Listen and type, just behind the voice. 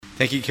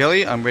Thank you,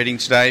 Kelly. I'm reading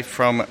today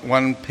from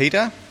 1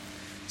 Peter,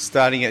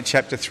 starting at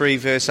chapter 3,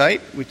 verse 8,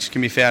 which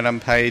can be found on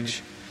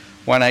page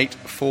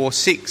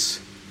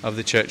 1846 of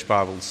the Church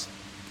Bibles.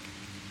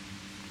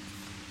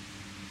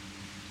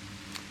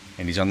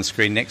 And he's on the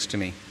screen next to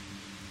me.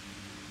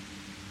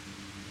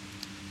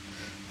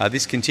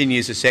 This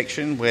continues a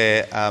section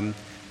where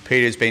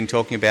Peter's been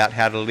talking about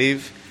how to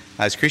live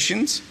as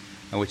Christians,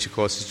 which of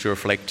course is to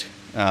reflect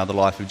the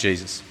life of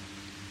Jesus.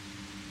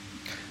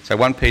 So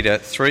 1 Peter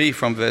 3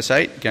 from verse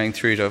 8 going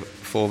through to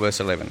 4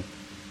 verse 11.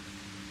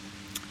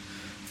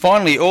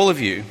 Finally, all of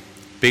you,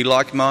 be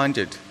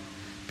like-minded,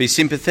 be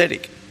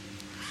sympathetic,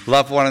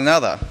 love one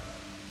another,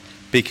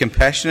 be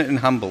compassionate and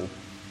humble.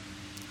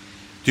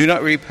 Do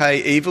not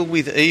repay evil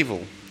with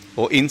evil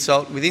or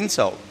insult with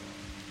insult.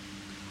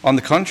 On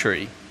the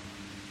contrary,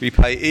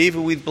 repay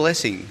evil with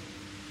blessing,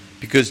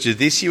 because to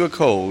this you are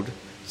called,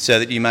 so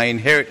that you may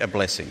inherit a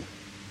blessing.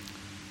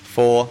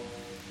 For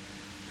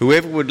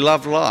whoever would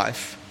love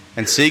life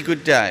and see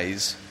good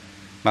days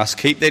must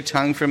keep their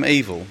tongue from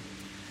evil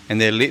and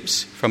their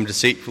lips from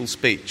deceitful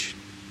speech.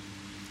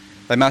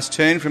 They must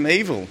turn from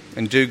evil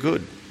and do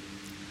good.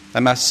 They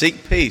must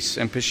seek peace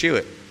and pursue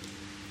it.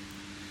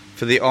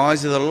 For the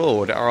eyes of the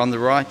Lord are on the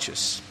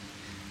righteous,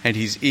 and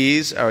his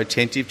ears are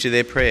attentive to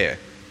their prayer.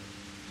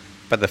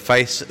 But the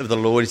face of the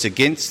Lord is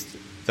against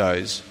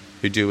those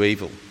who do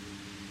evil.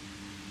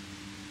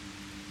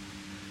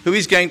 Who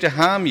is going to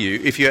harm you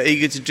if you are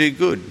eager to do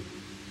good?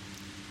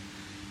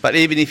 But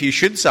even if you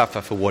should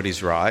suffer for what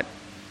is right,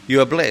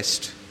 you are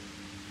blessed.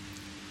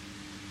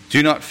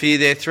 Do not fear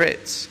their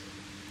threats.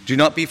 Do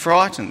not be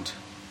frightened.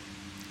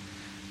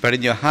 But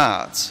in your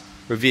hearts,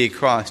 revere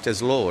Christ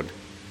as Lord.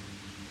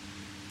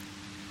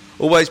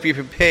 Always be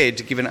prepared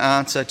to give an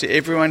answer to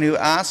everyone who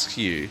asks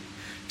you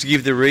to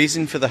give the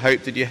reason for the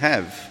hope that you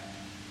have.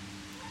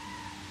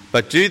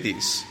 But do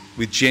this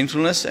with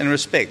gentleness and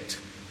respect,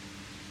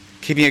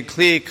 keeping a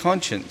clear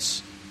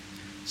conscience,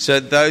 so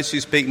that those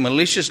who speak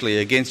maliciously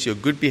against your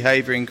good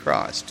behaviour in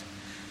Christ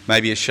may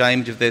be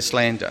ashamed of their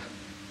slander.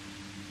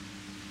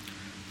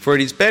 For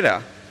it is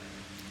better,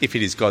 if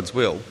it is God's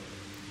will,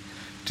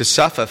 to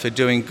suffer for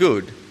doing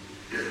good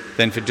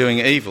than for doing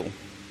evil.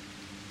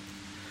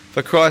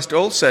 For Christ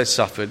also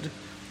suffered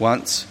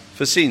once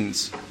for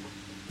sins,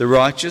 the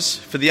righteous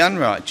for the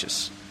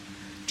unrighteous,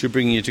 to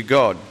bring you to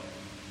God.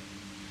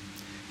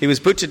 He was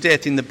put to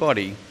death in the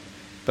body,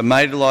 but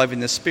made alive in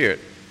the spirit.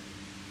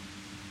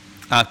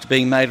 After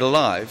being made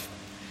alive,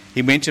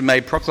 he went and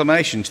made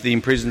proclamation to the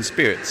imprisoned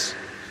spirits,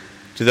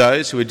 to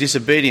those who were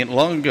disobedient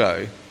long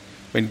ago,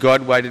 when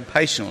God waited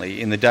patiently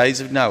in the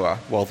days of Noah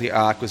while the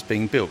ark was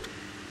being built.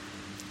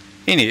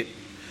 In it,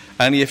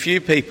 only a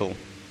few people,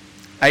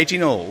 8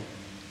 in all,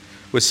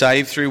 were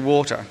saved through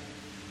water,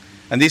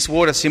 and this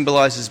water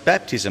symbolises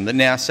baptism that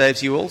now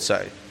saves you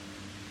also.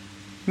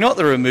 Not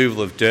the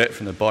removal of dirt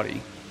from the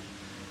body,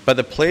 but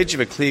the pledge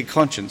of a clear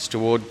conscience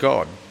toward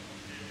God.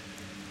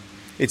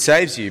 It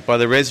saves you by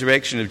the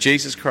resurrection of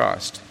Jesus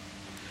Christ,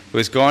 who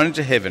has gone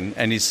into heaven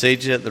and is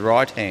seated at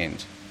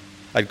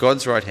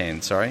God's right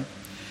hand,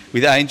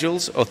 with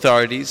angels,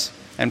 authorities,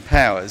 and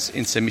powers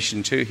in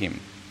submission to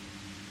him.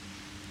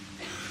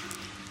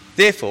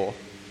 Therefore,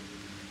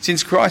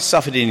 since Christ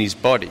suffered in his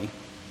body,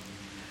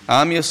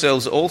 arm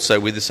yourselves also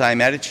with the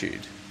same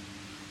attitude,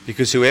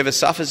 because whoever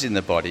suffers in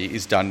the body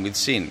is done with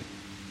sin.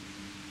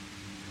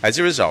 As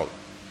a result,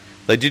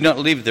 they do not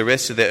live the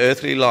rest of their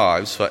earthly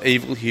lives for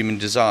evil human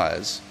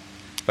desires,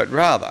 but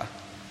rather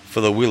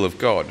for the will of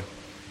God.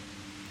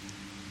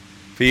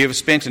 For you have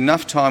spent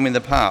enough time in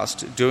the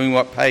past doing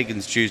what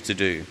pagans choose to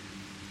do,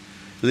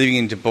 living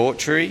in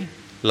debauchery,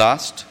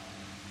 lust,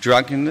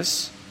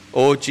 drunkenness,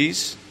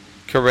 orgies,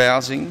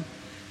 carousing,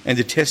 and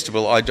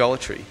detestable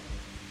idolatry.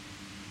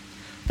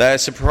 They are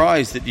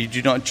surprised that you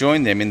do not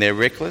join them in their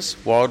reckless,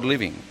 wild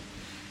living,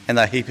 and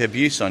they heap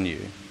abuse on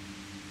you.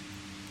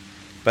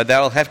 But they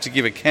will have to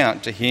give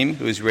account to him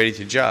who is ready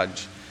to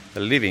judge the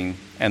living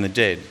and the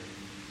dead.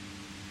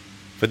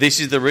 For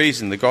this is the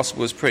reason the gospel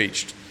was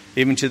preached,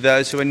 even to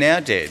those who are now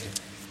dead,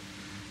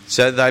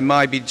 so that they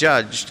might be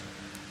judged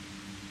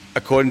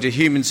according to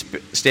human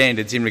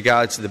standards in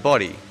regards to the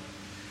body,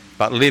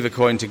 but live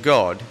according to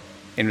God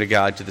in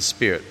regard to the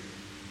spirit.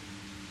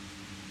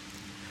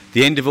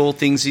 The end of all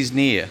things is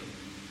near.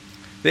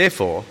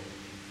 Therefore,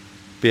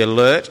 be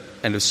alert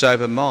and of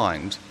sober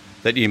mind,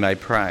 that you may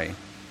pray.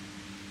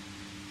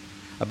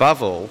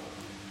 Above all,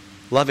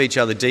 love each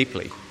other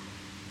deeply,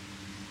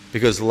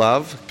 because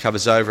love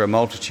covers over a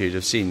multitude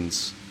of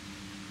sins.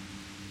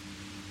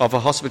 Offer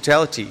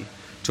hospitality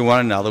to one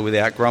another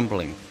without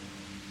grumbling.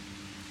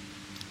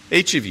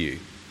 Each of you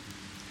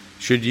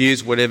should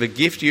use whatever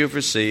gift you have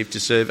received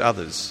to serve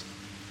others,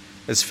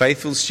 as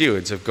faithful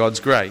stewards of God's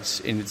grace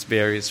in its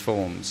various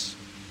forms.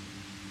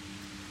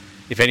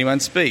 If anyone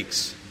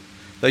speaks,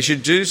 they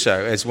should do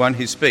so as one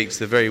who speaks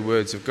the very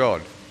words of God.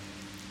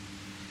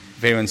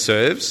 If anyone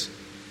serves,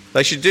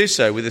 they should do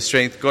so with the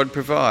strength God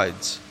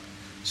provides,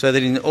 so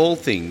that in all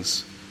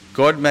things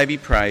God may be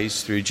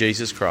praised through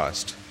Jesus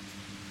Christ.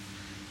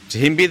 To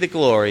him be the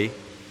glory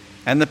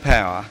and the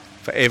power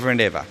forever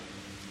and ever.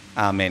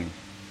 Amen.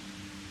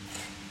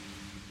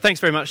 Thanks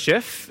very much,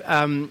 Jeff.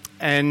 And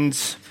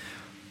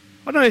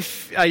I don't know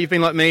if you've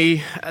been like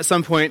me at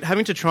some point,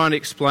 having to try and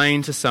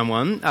explain to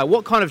someone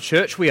what kind of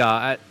church we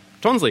are at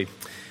Tonsley.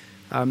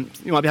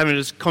 You might be having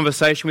a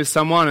conversation with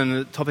someone and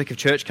the topic of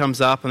church comes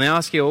up and they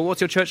ask you, well,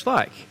 what's your church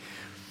like?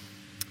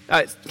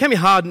 It can be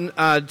hard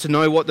to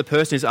know what the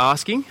person is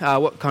asking,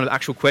 what kind of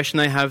actual question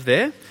they have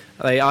there.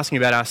 Are they asking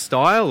about our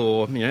style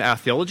or our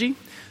theology? Do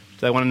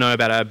they want to know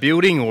about our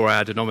building or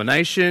our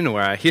denomination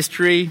or our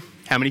history?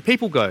 How many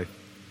people go?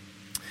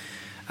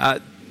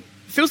 It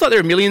feels like there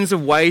are millions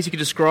of ways you could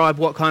describe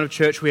what kind of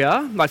church we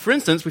are. Like, for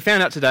instance, we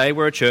found out today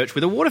we're a church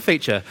with a water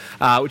feature,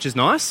 which is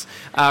nice.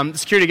 The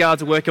security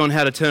guards are working on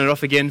how to turn it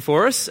off again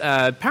for us.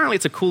 Apparently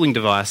it's a cooling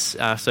device,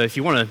 so if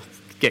you want to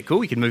get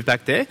cool, you can move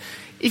back there.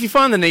 If you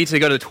find the need to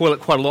go to the toilet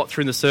quite a lot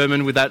through the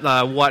sermon with that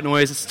white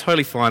noise, it's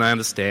totally fine, I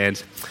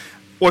understand.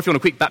 Or if you want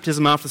a quick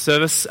baptism after the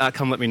service,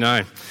 come let me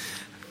know.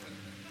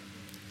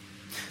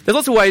 There's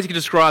lots of ways you can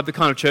describe the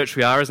kind of church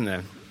we are, isn't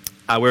there?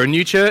 We're a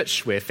new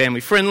church, we're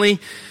family friendly,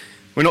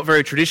 we're not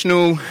very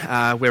traditional,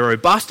 we're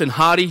robust and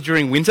hardy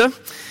during winter.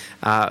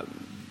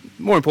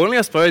 More importantly,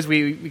 I suppose,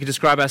 we could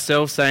describe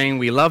ourselves saying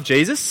we love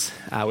Jesus,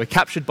 we're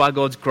captured by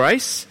God's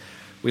grace,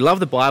 we love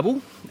the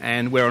Bible,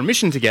 and we're on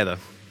mission together.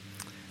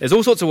 There's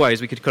all sorts of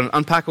ways we could kind of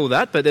unpack all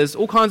that, but there's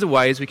all kinds of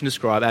ways we can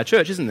describe our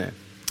church, isn't there?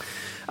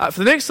 For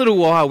the next little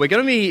while, we're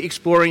going to be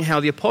exploring how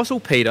the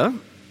Apostle Peter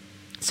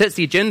sets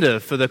the agenda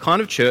for the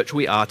kind of church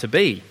we are to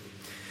be.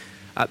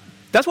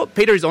 That's what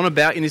Peter is on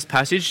about in this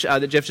passage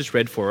that Jeff just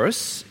read for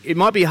us. It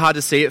might be hard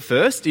to see at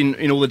first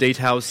in all the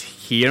details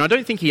here, and I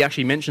don't think he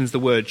actually mentions the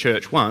word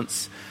church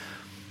once.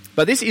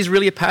 But this is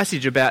really a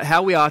passage about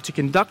how we are to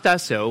conduct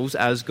ourselves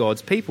as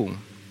God's people.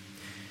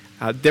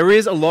 There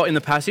is a lot in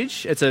the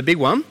passage. It's a big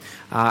one.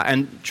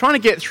 And trying to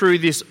get through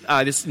this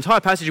entire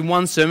passage in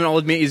one sermon, I'll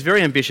admit, is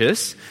very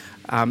ambitious.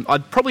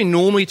 I'd probably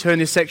normally turn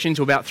this section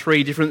to about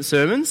 3 different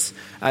sermons.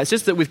 It's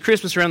just that with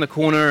Christmas around the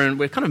corner and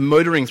we're kind of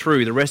motoring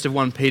through the rest of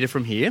 1 Peter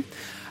from here.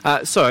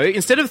 So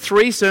instead of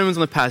 3 sermons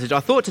on the passage, I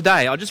thought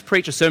today I'll just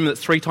preach a sermon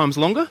that's 3 times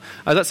longer.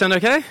 Does that sound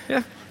okay?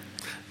 Yeah?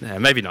 No,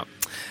 maybe not.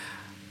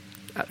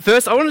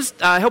 First, I want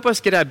to help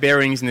us get our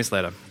bearings in this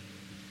letter.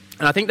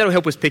 And I think that'll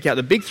help us pick out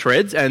the big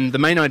threads and the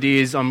main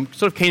ideas I'm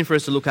sort of keen for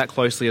us to look at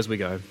closely as we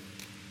go.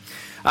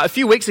 A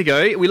few weeks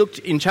ago, we looked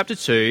in chapter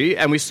 2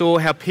 and we saw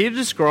how Peter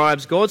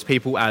describes God's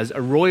people as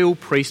a royal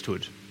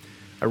priesthood.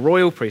 A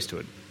royal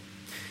priesthood.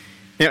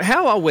 Now,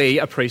 how are we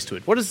a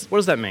priesthood? What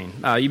does that mean?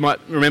 You might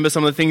remember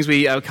some of the things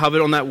we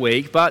covered on that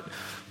week, but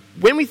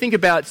when we think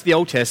about the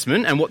Old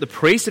Testament and what the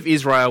priests of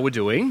Israel were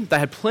doing, they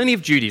had plenty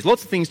of duties,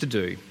 lots of things to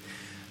do.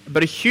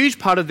 But a huge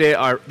part of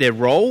their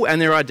role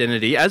and their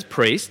identity as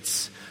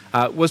priests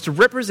was to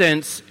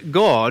represent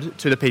God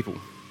to the people.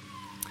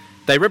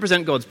 They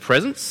represent God's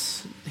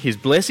presence, His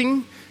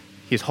blessing,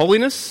 His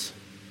holiness.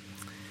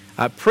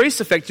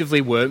 Priests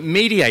effectively were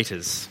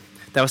mediators.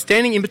 They were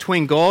standing in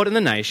between God and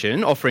the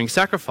nation, offering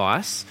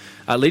sacrifice,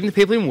 leading the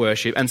people in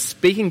worship, and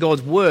speaking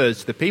God's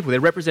words to the people. They're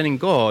representing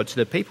God to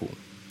the people.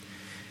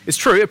 It's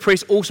true, a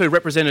priest also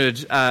represented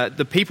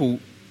the people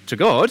to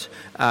God,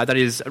 that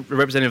is, a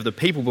representative of the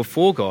people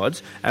before God,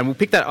 and we'll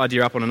pick that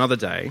idea up on another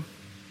day.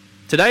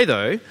 Today,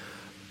 though,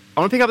 I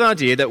want to pick up an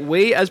idea that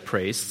we as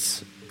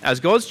priests, as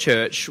God's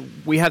church,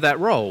 we have that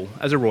role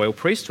as a royal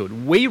priesthood.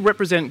 We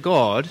represent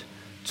God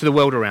to the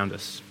world around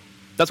us.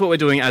 That's what we're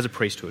doing as a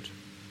priesthood.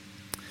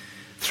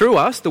 Through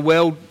us, the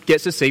world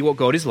gets to see what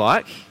God is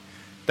like.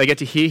 They get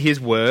to hear His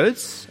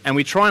words, and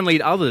we try and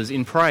lead others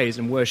in praise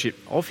and worship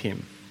of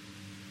Him.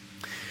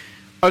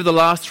 Over the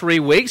last 3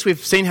 weeks,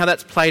 we've seen how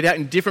that's played out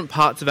in different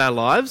parts of our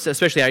lives,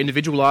 especially our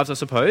individual lives, I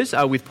suppose,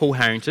 with Paul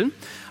Harrington.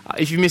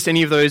 If you've missed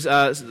any of those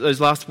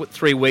last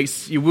 3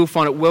 weeks, you will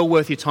find it well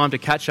worth your time to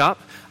catch up,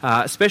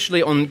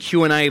 especially on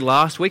Q&A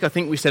last week. I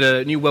think we set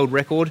a new world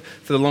record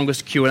for the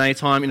longest Q&A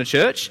time in a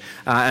church.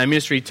 Our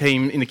ministry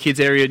team in the kids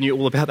area knew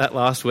all about that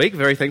last week.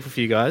 Very thankful for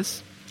you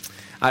guys.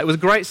 It was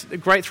a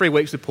great 3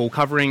 weeks with Paul,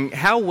 covering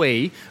how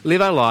we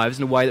live our lives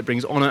in a way that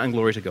brings honour and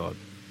glory to God.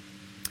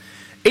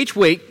 Each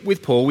week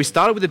with Paul, we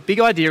started with a big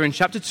idea in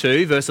chapter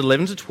 2, verse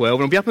 11 to 12,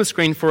 and it'll be up on the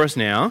screen for us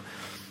now.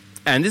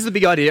 And this is the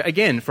big idea,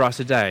 again, for us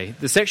today.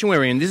 The section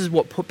we're in, this is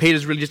what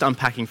Peter's really just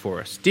unpacking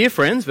for us. Dear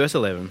friends, verse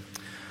 11,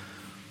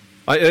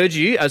 I urge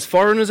you, as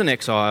foreigners and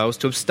exiles,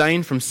 to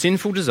abstain from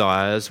sinful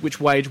desires which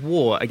wage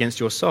war against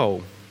your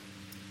soul.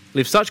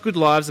 Live such good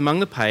lives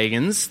among the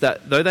pagans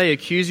that, though they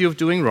accuse you of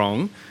doing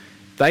wrong,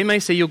 they may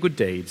see your good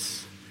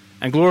deeds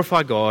and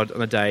glorify God on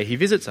the day He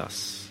visits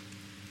us.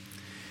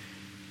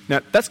 Now,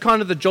 that's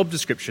kind of the job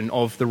description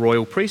of the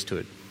royal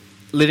priesthood.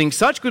 Living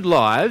such good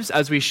lives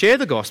as we share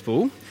the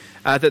gospel,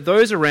 that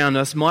those around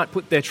us might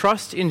put their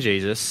trust in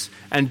Jesus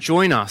and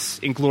join us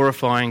in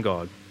glorifying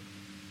God.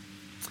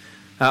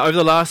 Over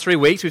the last 3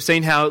 weeks, we've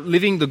seen how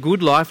living the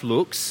good life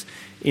looks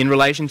in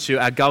relation to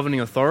our governing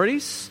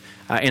authorities,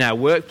 in our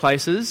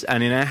workplaces,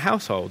 and in our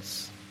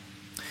households.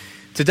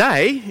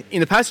 Today,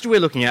 in the passage we're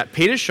looking at,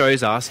 Peter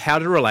shows us how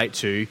to relate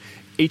to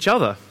each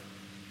other,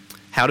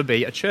 how to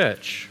be a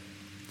church.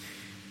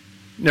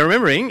 Now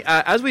remembering,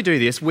 as we do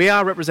this, we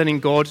are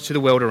representing God to the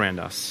world around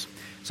us.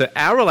 So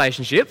our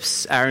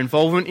relationships, our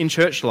involvement in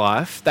church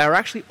life, they are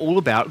actually all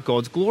about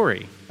God's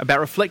glory, about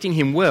reflecting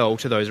him well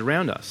to those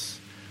around us.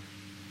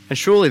 And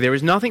surely there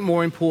is nothing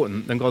more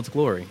important than God's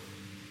glory.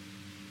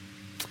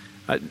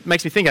 It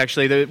makes me think,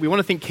 actually, that we want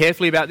to think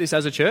carefully about this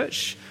as a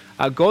church.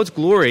 God's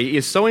glory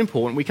is so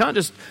important. We can't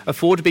just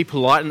afford to be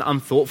polite and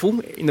unthoughtful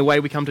in the way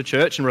we come to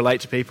church and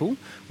relate to people.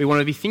 We want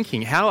to be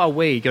thinking, how are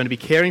we going to be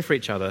caring for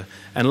each other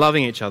and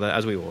loving each other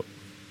as we ought?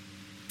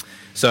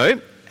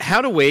 So,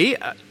 how do we,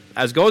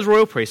 as God's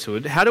royal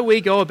priesthood, how do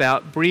we go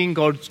about bringing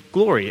God's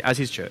glory as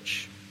his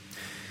church?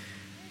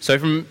 So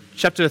from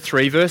chapter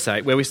 3, verse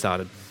 8, where we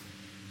started.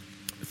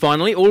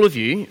 Finally, all of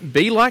you,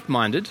 be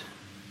like-minded,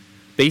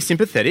 be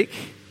sympathetic,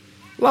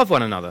 love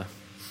one another,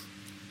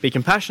 be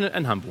compassionate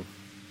and humble.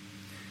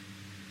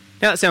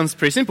 Now that sounds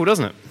pretty simple,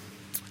 doesn't it?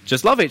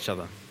 Just love each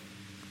other.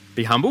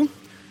 Be humble.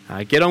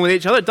 Get on with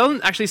each other. It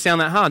doesn't actually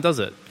sound that hard, does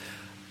it?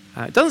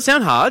 It doesn't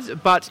sound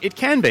hard, but it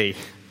can be.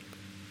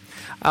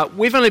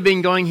 We've only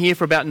been going here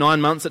for about 9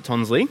 months at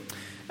Tonsley.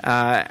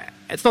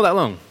 It's not that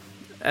long.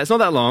 It's not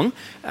that long.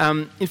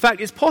 In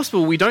fact, it's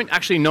possible we don't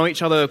actually know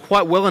each other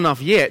quite well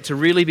enough yet to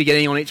really be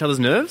getting on each other's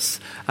nerves.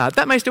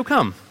 That may still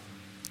come.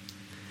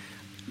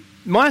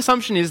 My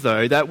assumption is,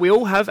 though, that we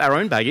all have our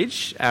own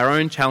baggage, our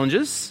own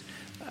challenges,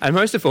 and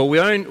most of all,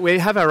 we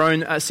have our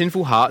own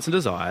sinful hearts and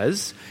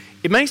desires.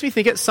 It makes me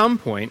think at some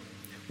point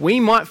we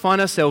might find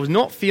ourselves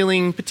not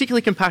feeling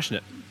particularly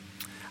compassionate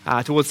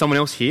towards someone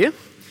else here,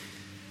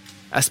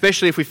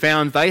 especially if we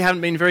found they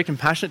haven't been very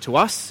compassionate to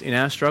us in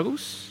our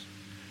struggles.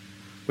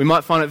 We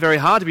might find it very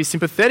hard to be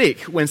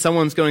sympathetic when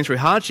someone's going through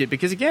hardship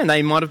because, again,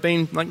 they might have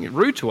been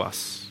rude to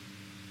us.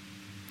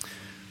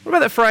 What about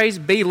that phrase,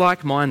 be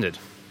like-minded?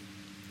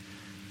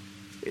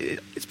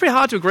 It's pretty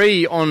hard to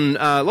agree on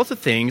lots of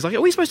things.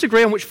 Are we supposed to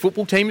agree on which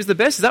football team is the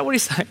best? Is that what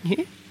he's saying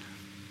here?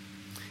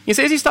 You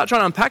see, as you start trying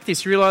to unpack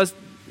this, you realise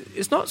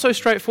it's not so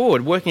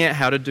straightforward working out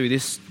how to do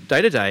this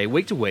day to day,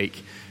 week to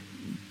week,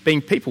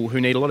 being people who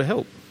need a lot of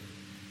help.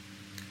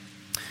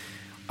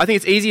 I think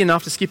it's easy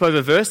enough to skip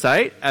over verse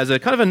 8 as a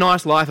kind of a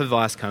nice life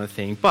advice kind of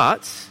thing,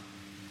 but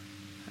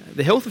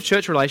the health of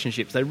church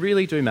relationships, they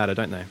really do matter,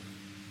 don't they?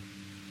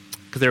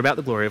 Because they're about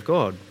the glory of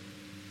God.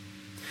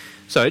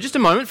 So just a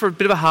moment for a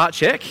bit of a heart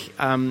check.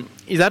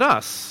 Is that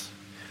us?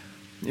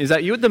 Is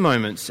that you at the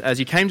moment? As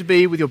you came to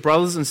be with your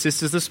brothers and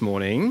sisters this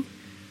morning,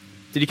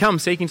 did you come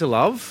seeking to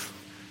love?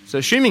 So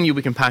assuming you'll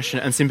be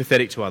compassionate and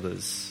sympathetic to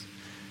others.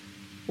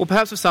 Or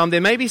perhaps for some,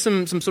 there may be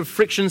some sort of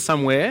friction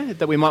somewhere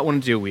that we might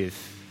want to deal with.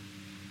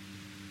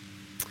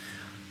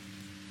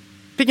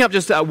 Picking up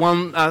just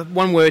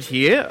one word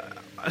here,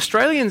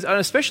 Australians, and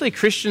especially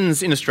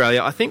Christians in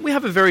Australia, I think we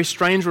have a very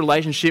strange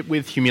relationship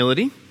with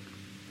humility.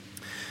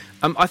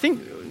 I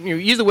think, you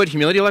use the word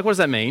humility, what does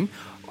that mean?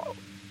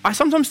 I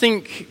sometimes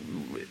think,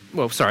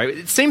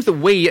 it seems that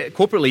we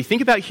corporately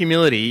think about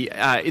humility,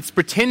 it's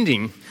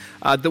pretending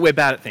that we're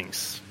bad at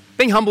things.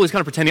 Being humble is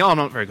kind of pretending, I'm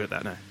not very good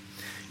at that, no.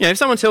 If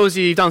someone tells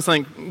you you've done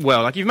something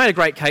well, like you've made a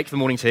great cake for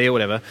morning tea or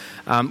whatever,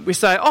 we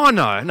say,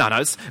 no,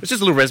 it's just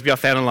a little recipe I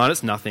found online,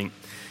 it's nothing.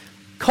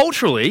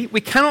 Culturally,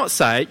 we cannot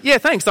say, yeah,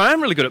 thanks, I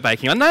am really good at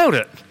baking, I nailed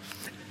it.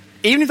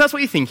 Even if that's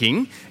what you're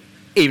thinking,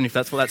 even if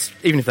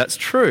that's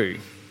true.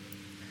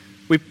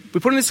 We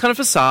put in this kind of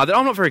facade that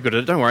I'm not very good at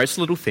it, don't worry, it's a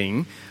little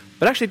thing.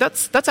 But actually,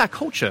 that's our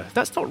culture.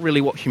 That's not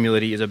really what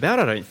humility is about,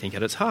 I don't think,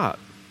 at its heart.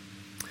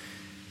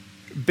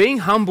 Being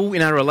humble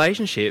in our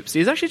relationships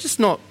is actually just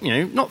not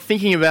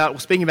thinking about or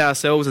speaking about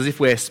ourselves as if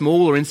we're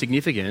small or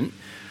insignificant.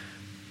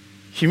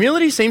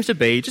 Humility seems to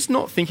be just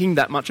not thinking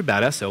that much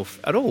about ourselves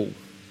at all.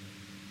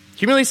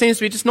 Humility seems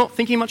to be just not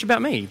thinking much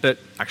about me, but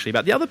actually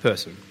about the other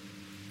person.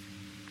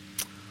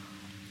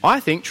 I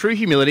think true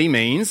humility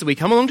means that we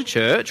come along to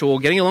church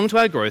or getting along to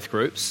our growth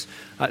groups,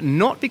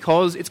 not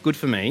because it's good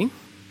for me,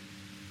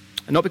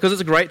 and not because it's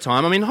a great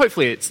time. I mean,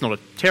 hopefully it's not a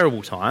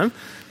terrible time.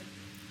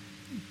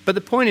 But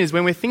the point is,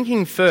 when we're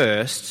thinking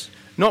first,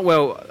 not,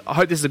 I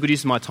hope this is a good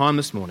use of my time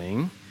this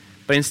morning,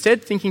 but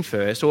instead thinking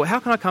first, how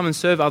can I come and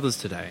serve others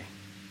today?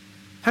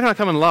 How can I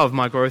come and love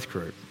my growth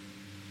group?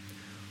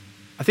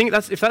 I think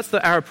if that's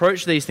our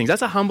approach to these things,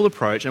 that's a humble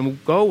approach, and we'll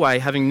go away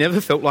having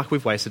never felt like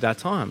we've wasted our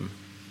time.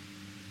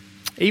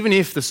 Even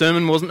if the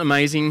sermon wasn't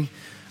amazing,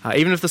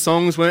 even if the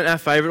songs weren't our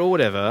favourite or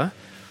whatever,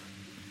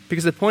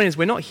 because the point is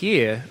we're not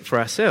here for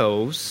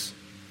ourselves,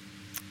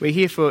 we're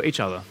here for each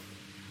other.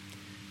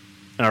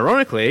 And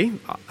ironically,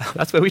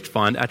 that's where we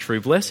find our true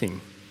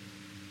blessing,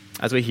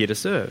 as we're here to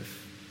serve.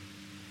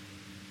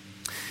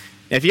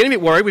 Now, if you're getting a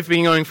bit worried, we've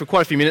been going for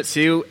quite a few minutes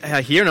here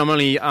and I'm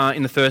only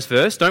in the first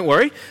verse, don't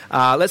worry.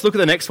 Let's look at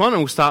the next one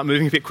and we'll start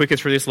moving a bit quicker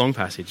through this long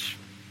passage.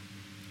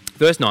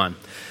 Verse 9.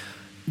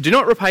 Do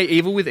not repay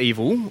evil with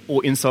evil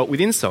or insult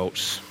with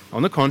insult.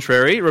 On the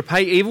contrary,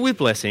 repay evil with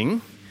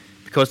blessing,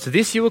 because to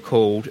this you were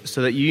called,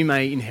 so that you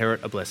may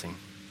inherit a blessing.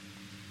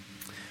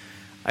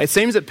 It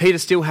seems that Peter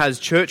still has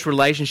church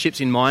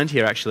relationships in mind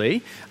here,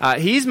 actually.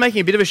 He is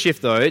making a bit of a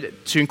shift, though,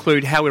 to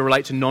include how we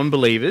relate to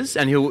non-believers,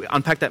 and he'll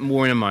unpack that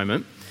more in a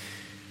moment.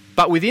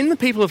 But within the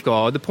people of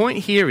God, the point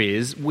here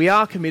is we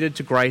are committed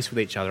to grace with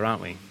each other,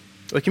 aren't we?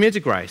 We're committed to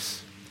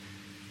grace.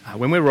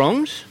 When we're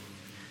wronged,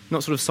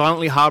 not sort of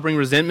silently harbouring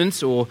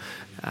resentments or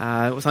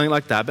something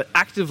like that, but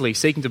actively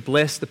seeking to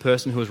bless the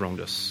person who has wronged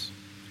us,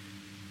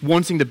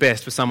 wanting the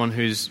best for someone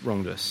who's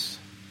wronged us.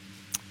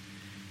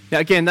 Now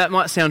again, that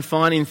might sound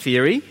fine in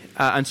theory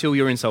until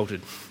you're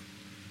insulted,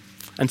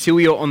 until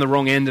you're on the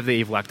wrong end of the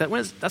evil act.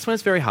 That's when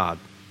it's very hard.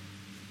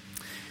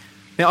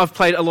 Now, I've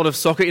played a lot of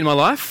soccer in my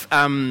life.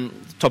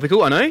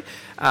 Topical, I know.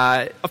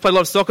 I've played a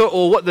lot of soccer,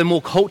 or what the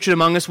more cultured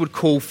among us would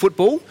call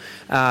football.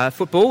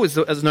 Football is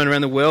as known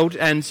around the world.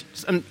 And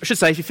I should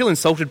say, if you feel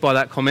insulted by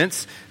that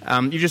comment,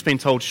 you've just been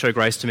told to show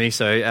grace to me,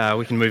 so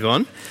we can move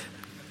on.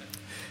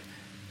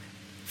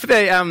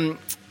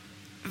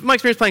 My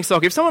experience playing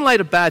soccer, if someone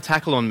laid a bad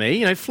tackle on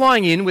me,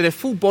 flying in with their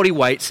full body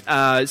weight,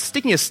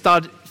 sticking a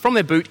stud from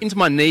their boot into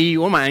my knee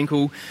or my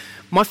ankle,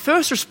 my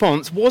first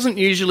response wasn't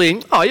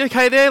usually, "Oh, you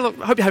okay there? Look,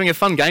 I hope you're having a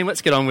fun game,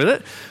 let's get on with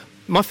it."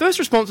 My first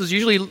response was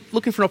usually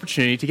looking for an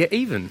opportunity to get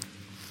even.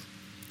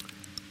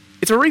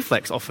 It's a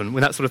reflex often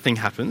when that sort of thing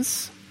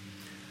happens.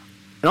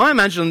 And I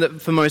imagine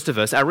that for most of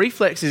us, our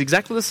reflex is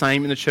exactly the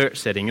same in the church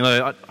setting.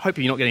 I hope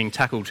you're not getting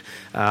tackled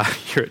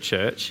here at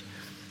church.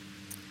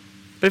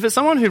 But if it's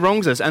someone who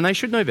wrongs us, and they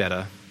should know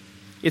better,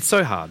 it's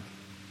so hard.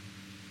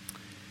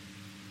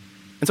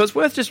 And so it's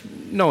worth just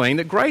knowing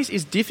that grace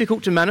is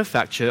difficult to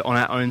manufacture on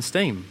our own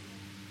steam.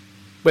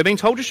 We're being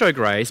told to show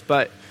grace,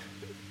 but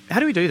how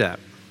do we do that?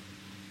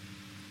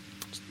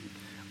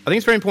 I think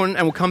it's very important,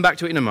 and we'll come back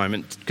to it in a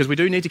moment, because we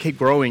do need to keep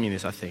growing in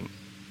this, I think.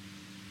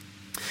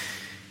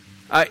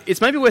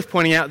 It's maybe worth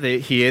pointing out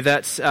here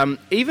that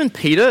even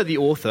Peter, the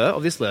author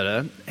of this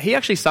letter, he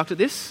actually sucked at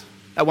this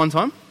at one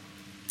time.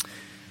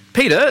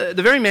 Peter,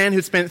 the very man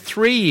who'd spent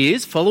 3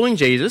 years following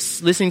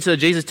Jesus, listening to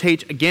Jesus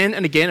teach again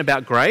and again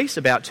about grace,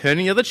 about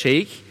turning the other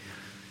cheek,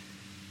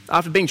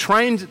 after being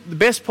trained the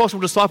best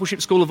possible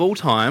discipleship school of all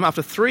time,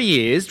 after 3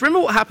 years, do you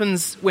remember what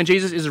happens when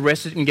Jesus is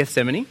arrested in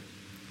Gethsemane?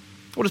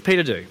 What does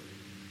Peter do?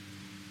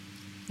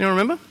 You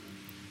remember?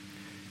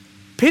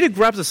 Peter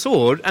grabs a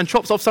sword and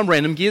chops off some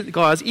random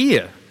guy's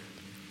ear.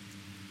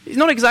 He's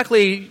not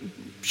exactly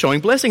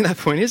showing blessing at that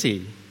point, is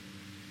he?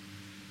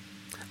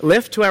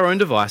 Left to our own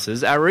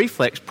devices, our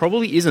reflex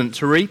probably isn't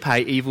to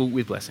repay evil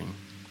with blessing.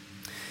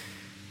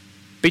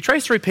 But you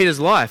trace through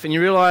Peter's life and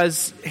you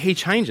realise he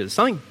changes.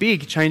 Something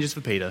big changes for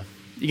Peter.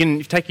 You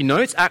can take your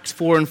notes, Acts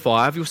 4 and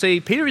 5, you'll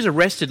see Peter is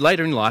arrested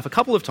later in life a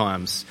couple of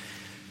times,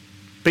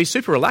 but he's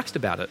super relaxed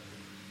about it.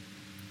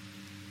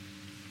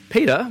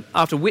 Peter,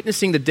 after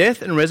witnessing the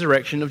death and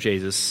resurrection of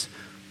Jesus,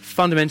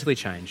 fundamentally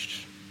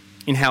changed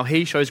in how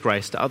he shows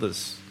grace to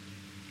others.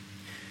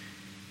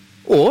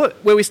 Or,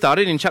 where we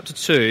started in chapter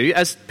 2,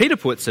 as Peter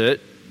puts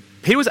it,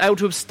 Peter was able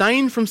to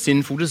abstain from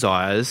sinful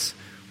desires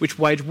which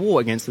wage war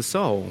against the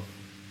soul.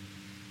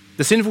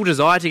 The sinful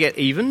desire to get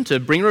even, to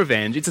bring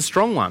revenge, it's a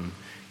strong one.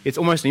 It's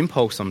almost an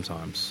impulse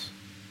sometimes.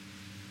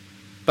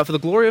 But for the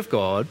glory of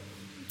God,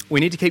 we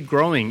need to keep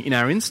growing in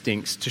our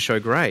instincts to show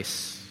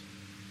grace.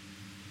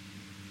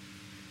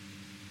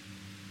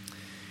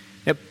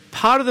 Now,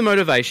 part of the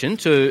motivation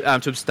to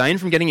abstain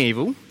from getting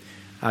evil,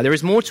 there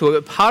is more to it,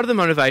 but part of the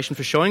motivation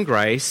for showing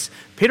grace,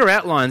 Peter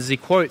outlines as he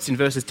quotes in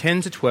verses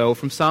 10 to 12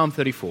 from Psalm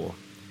 34.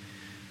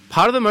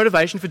 Part of the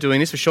motivation for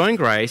doing this, for showing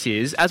grace,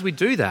 is as we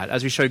do that,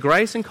 as we show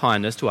grace and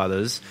kindness to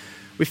others,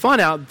 we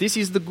find out this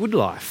is the good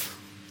life.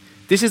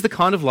 This is the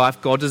kind of life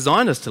God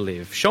designed us to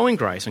live, showing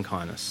grace and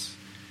kindness.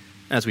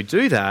 And as we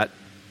do that,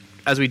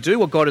 as we do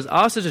what God has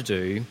asked us to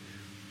do,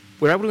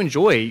 we're able to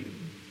enjoy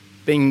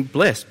being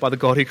blessed by the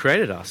God who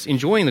created us,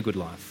 enjoying the good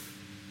life.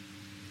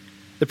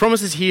 The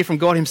promise is here from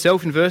God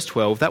himself in verse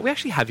 12 that we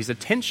actually have his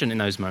attention in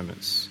those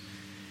moments.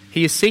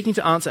 He is seeking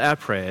to answer our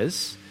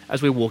prayers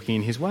as we're walking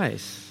in his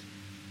ways.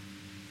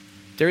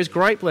 There is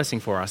great blessing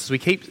for us as we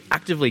keep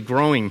actively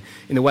growing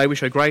in the way we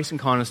show grace and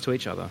kindness to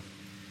each other.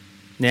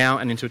 Now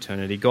and into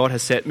eternity, God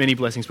has set many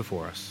blessings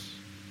before us.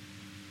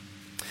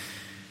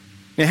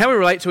 Now, how we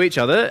relate to each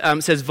other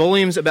says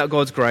volumes about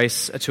God's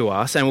grace to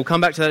us, and we'll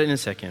come back to that in a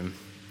second.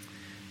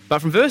 But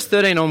from verse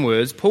 13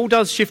 onwards,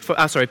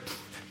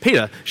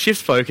 Peter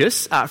shifts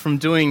focus from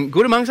doing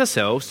good amongst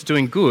ourselves to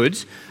doing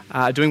good,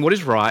 doing what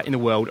is right in the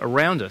world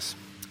around us.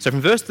 So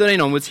from verse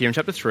 13 onwards here in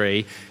chapter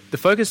 3, the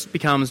focus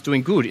becomes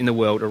doing good in the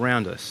world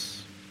around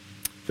us.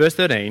 Verse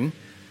 13,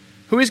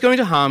 who is going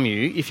to harm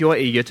you if you are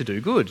eager to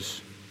do good?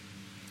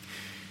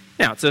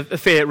 Now, it's a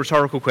fair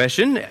rhetorical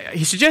question.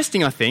 He's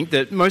suggesting, I think,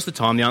 that most of the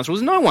time the answer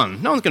was no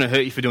one. No one's going to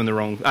hurt you for doing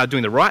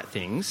the right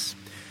things.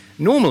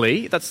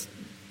 Normally, that's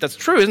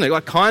true, isn't it?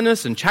 Like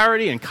kindness and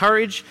charity and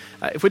courage.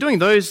 If we're doing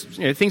those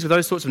things with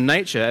those sorts of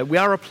nature, we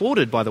are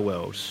applauded by the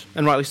world,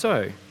 and rightly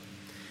so.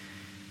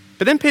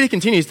 But then Peter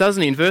continues,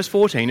 doesn't he, in verse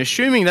 14,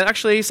 assuming that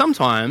actually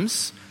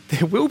sometimes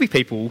there will be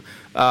people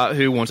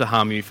who want to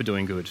harm you for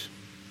doing good.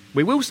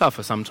 We will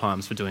suffer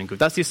sometimes for doing good.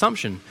 That's the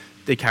assumption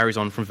that he carries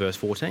on from verse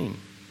 14.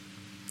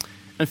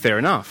 And fair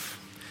enough.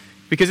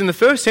 Because in the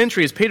first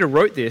century, as Peter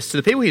wrote this to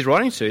the people he's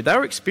writing to, they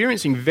were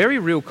experiencing very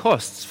real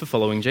costs for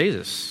following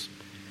Jesus.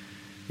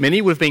 Many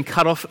would have been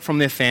cut off from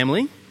their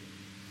family,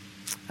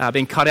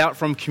 been cut out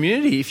from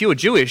community. If you were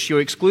Jewish,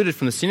 you're excluded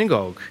from the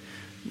synagogue.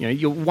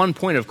 You're one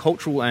point of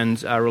cultural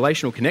and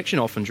relational connection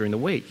often during the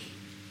week.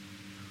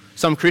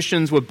 Some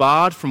Christians were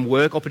barred from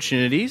work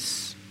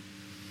opportunities.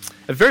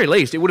 At very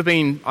least, it would have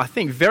been, I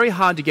think, very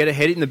hard to get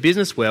ahead in the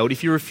business world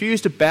if you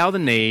refused to bow the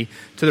knee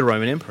to the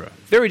Roman emperor.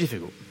 Very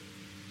difficult.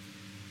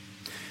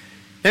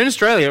 Now in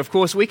Australia, of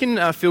course, we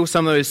can feel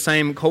some of those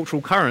same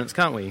cultural currents,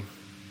 can't we?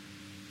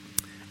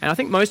 And I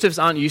think most of us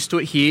aren't used to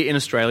it here in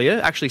Australia,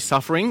 actually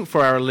suffering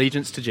for our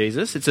allegiance to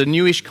Jesus. It's a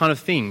newish kind of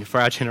thing for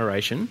our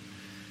generation.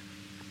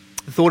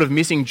 The thought of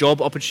missing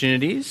job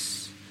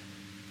opportunities,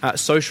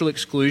 social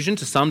exclusion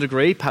to some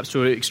degree, perhaps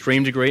to an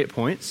extreme degree at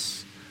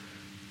points,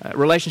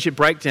 relationship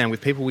breakdown with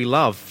people we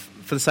love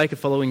for the sake of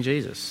following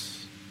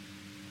Jesus.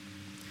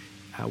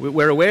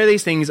 We're aware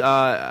these things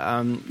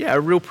are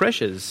real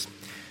pressures.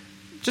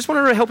 Just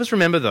want to help us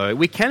remember, though,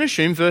 we can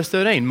assume verse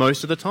 13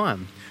 most of the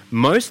time.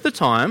 Most of the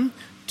time,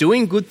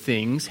 doing good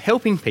things,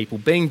 helping people,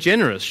 being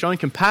generous, showing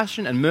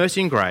compassion and mercy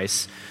and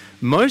grace,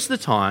 most of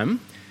the time,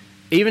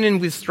 even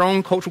with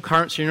strong cultural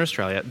currents here in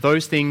Australia,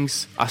 those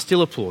things are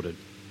still applauded.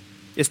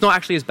 It's not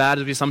actually as bad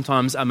as we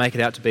sometimes make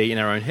it out to be in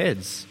our own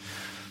heads.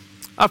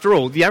 After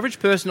all, the average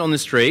person on the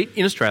street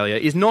in Australia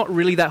is not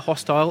really that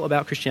hostile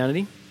about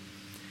Christianity.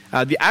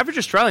 The average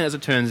Australian, as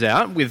it turns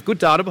out, with good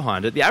data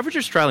behind it, the average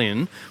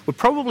Australian would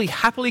probably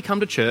happily come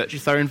to church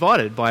if they were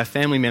invited by a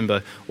family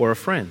member or a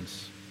friend.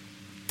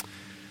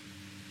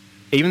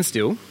 Even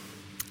still,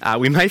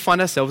 we may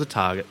find ourselves a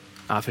target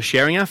for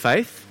sharing our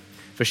faith,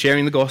 for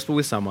sharing the gospel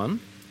with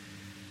someone.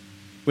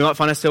 We might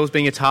find ourselves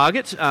being a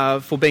target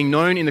for being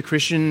known in the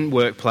Christian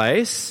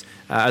workplace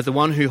as the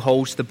one who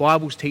holds the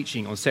Bible's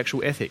teaching on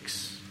sexual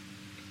ethics.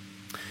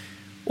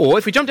 Or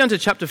if we jump down to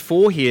chapter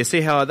 4 here,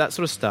 see how that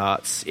sort of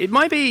starts, it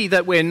might be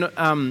that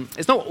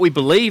it's not what we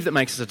believe that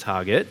makes us a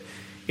target,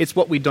 it's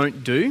what we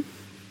don't do.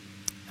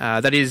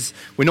 That is,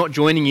 we're not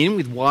joining in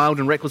with wild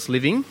and reckless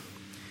living.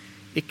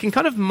 It can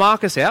kind of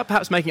mark us out,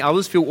 perhaps making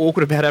others feel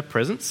awkward about our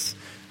presence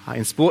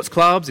in sports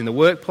clubs, in the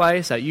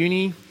workplace, at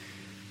uni.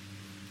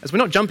 As we're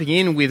not jumping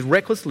in with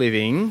reckless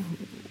living,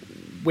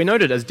 we're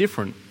noted as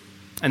different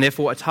and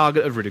therefore a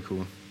target of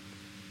ridicule.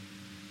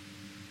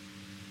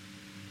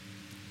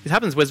 It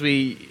happens as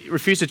we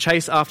refuse to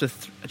chase after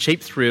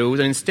cheap thrills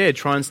and instead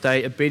try and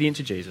stay obedient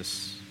to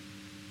Jesus.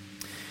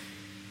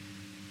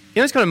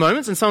 In those kind of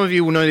moments, and some of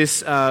you will know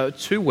this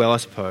too well, I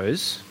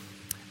suppose,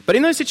 but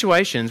in those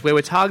situations where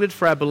we're targeted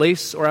for our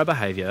beliefs or our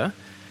behaviour,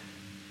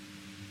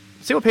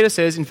 see what Peter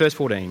says in verse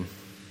 14.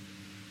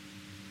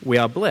 We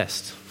are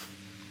blessed.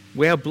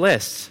 We are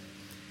blessed.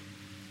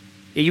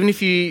 Even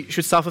if you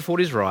should suffer for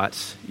what is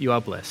right, you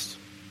are blessed.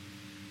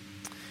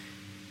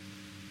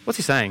 What's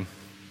he saying?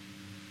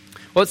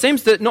 Well, it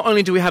seems that not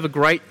only do we have a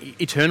great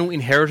eternal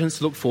inheritance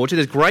to look forward to,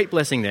 there's great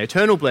blessing there,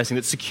 eternal blessing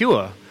that's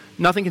secure.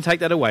 Nothing can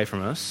take that away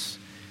from us.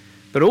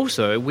 But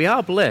also, we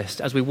are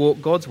blessed as we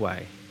walk God's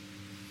way.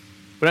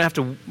 We don't have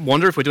to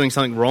wonder if we're doing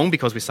something wrong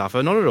because we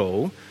suffer. Not at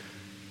all.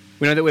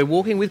 We know that we're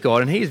walking with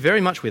God and He is very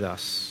much with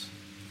us.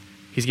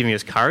 He's giving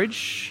us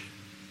courage,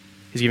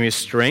 He's giving us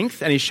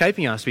strength, and He's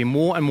shaping us to be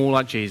more and more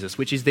like Jesus,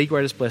 which is the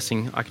greatest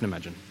blessing I can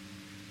imagine.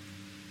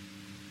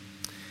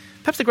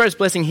 Perhaps the greatest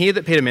blessing here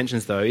that Peter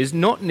mentions, though, is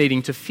not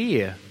needing to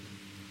fear.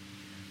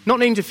 Not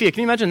needing to fear.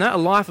 Can you imagine that? A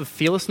life of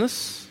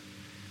fearlessness?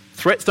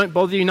 Threats don't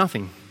bother you,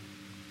 nothing. And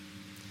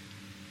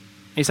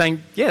he's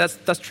saying, yeah,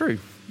 that's true.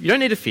 You don't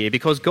need to fear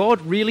because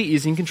God really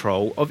is in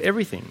control of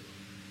everything.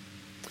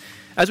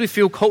 As we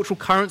feel cultural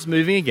currents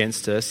moving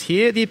against us,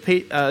 hear the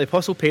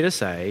Apostle Peter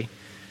say,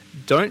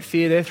 don't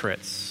fear their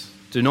threats.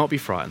 Do not be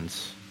frightened.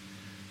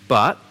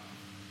 But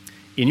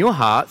in your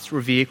hearts,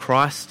 revere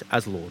Christ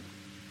as Lord.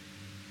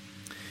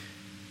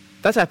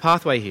 That's our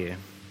pathway here.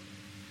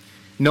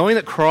 Knowing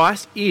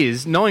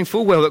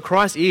full well that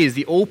Christ is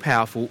the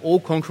all-powerful,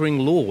 all-conquering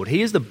Lord.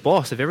 He is the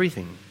boss of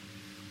everything.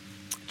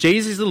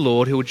 Jesus is the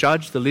Lord who will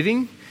judge the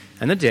living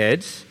and the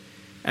dead,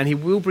 and He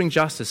will bring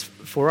justice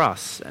for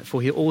us,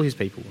 for all His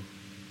people.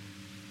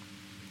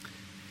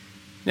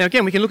 Now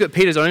again, we can look at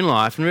Peter's own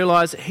life and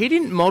realise he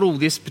didn't model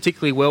this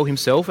particularly well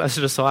himself as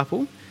a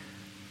disciple,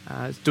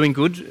 doing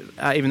good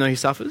even though he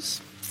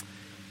suffers.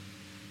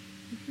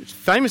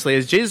 Famously,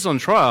 as Jesus is on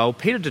trial,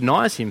 Peter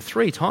denies Him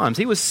 3 times.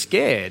 He was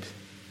scared.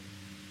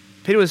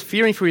 Peter was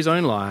fearing for his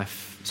own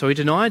life, so he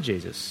denied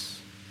Jesus.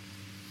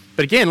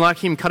 But again, like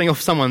him cutting off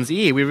someone's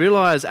ear, we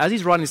realise as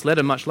he's writing this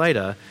letter much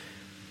later,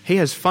 he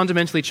has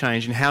fundamentally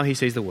changed in how he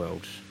sees the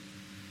world.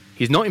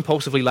 He's not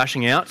impulsively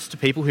lashing out to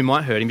people who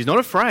might hurt him. He's not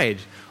afraid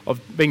of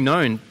being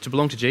known to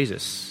belong to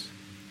Jesus.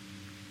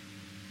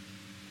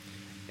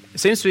 It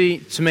seems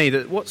to me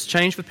that what's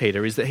changed for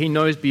Peter is that he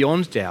knows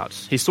beyond doubt.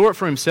 He saw it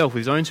for himself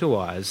with his own 2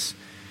 eyes.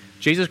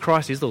 Jesus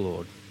Christ is the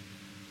Lord.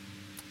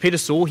 Peter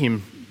saw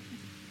Him.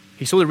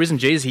 He saw the risen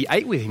Jesus. He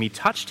ate with Him. He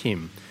touched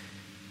Him.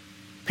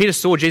 Peter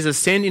saw Jesus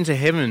ascend into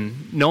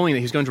heaven, knowing that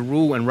He was going to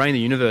rule and reign the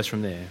universe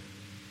from there.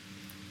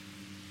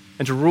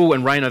 And to rule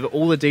and reign over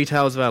all the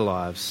details of our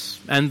lives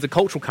and the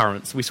cultural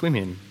currents we swim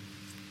in.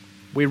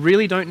 We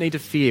really don't need to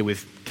fear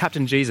with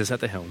Captain Jesus at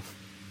the helm.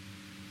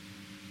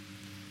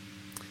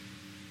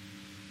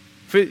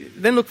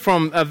 Then look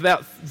from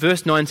about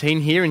verse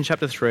 19 here in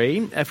chapter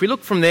 3. If we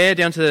look from there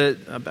down to,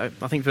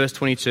 I think, verse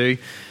 22,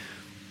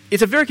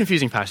 it's a very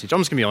confusing passage. I'm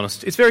just going to be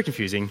honest. It's very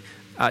confusing.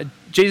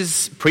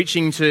 Jesus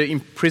preaching to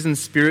imprisoned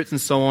spirits and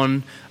so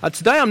on.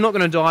 Today I'm not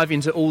going to dive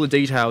into all the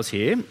details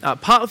here,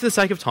 partly for the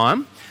sake of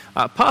time,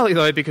 partly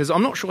though because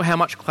I'm not sure how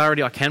much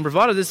clarity I can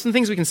provide. There's some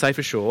things we can say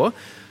for sure,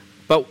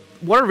 but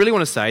what I really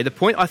want to say, the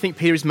point I think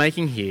Peter is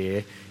making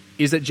here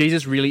is that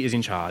Jesus really is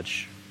in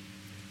charge.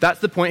 That's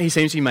the point he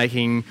seems to be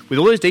making. With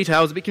all those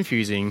details a bit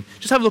confusing,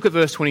 just have a look at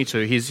verse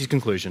 22. Here's his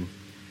conclusion.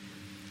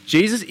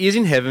 Jesus is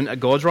in heaven at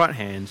God's right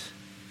hand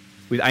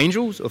with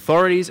angels,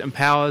 authorities and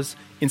powers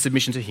in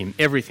submission to him.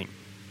 Everything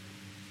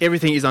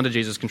is under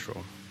Jesus'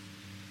 control.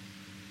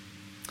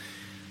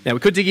 Now, we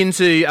could dig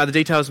into the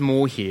details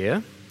more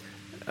here,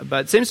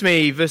 but it seems to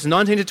me verses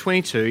 19 to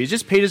 22 is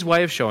just Peter's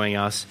way of showing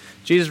us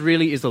Jesus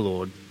really is the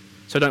Lord.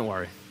 So don't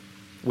worry.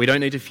 We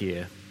don't need to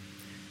fear.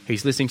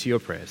 He's listening to your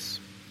prayers.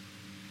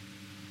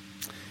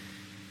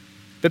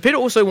 But Peter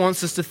also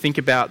wants us to think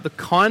about the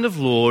kind of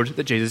Lord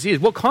that Jesus is.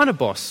 What kind of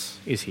boss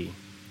is he?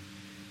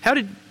 How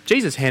did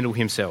Jesus handle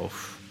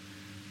himself?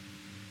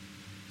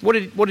 What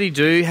did he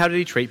do? How did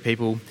he treat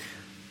people?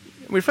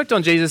 We reflect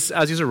on Jesus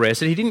as he was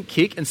arrested. He didn't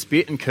kick and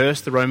spit and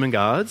curse the Roman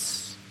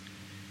guards.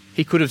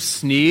 He could have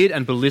sneered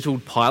and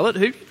belittled Pilate,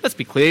 who, let's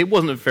be clear,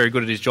 wasn't very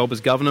good at his job as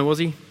governor, was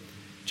he?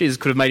 Jesus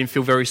could have made him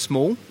feel very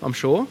small, I'm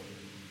sure.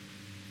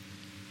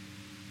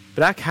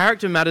 But our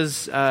character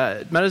matters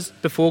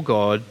before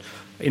God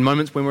in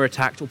moments when we're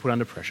attacked or put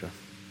under pressure.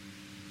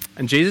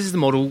 And Jesus is the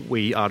model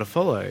we are to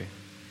follow.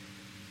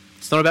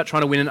 It's not about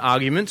trying to win an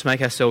argument to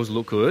make ourselves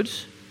look good.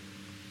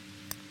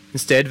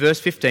 Instead, verse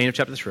 15 of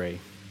chapter 3.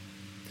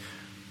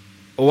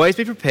 Always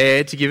be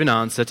prepared to give an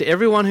answer to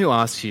everyone who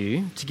asks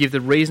you to give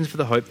the reason for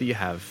the hope that you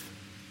have.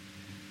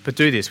 But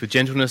do this with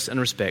gentleness and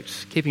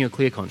respect, keeping a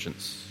clear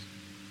conscience.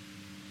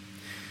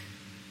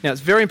 Now,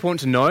 it's very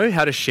important to know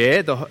how to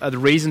share the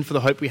reason for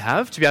the hope we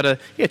have, to be able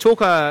to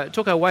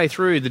talk our way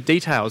through the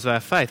details of our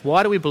faith.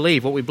 Why do we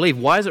believe what we believe?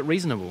 Why is it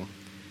reasonable?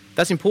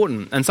 That's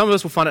important. And some of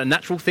us will find it a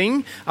natural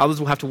thing. Others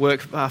will have to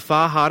work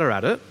far harder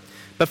at it.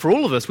 But for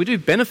all of us, we do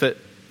benefit,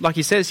 like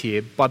he says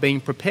here, by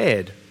being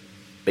prepared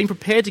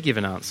to give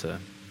an answer,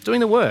 doing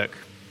the work,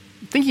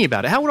 thinking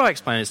about it. How would I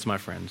explain this to my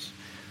friends?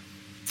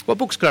 What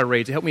books could I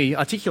read to help me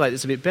articulate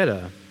this a bit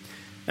better?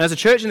 And as a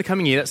church in the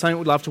coming year, that's something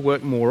we'd love to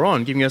work more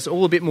on, giving us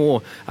all a bit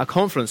more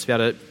confidence to be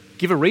able to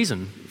give a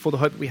reason for the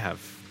hope that we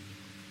have.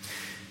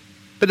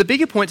 But the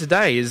bigger point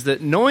today is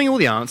that knowing all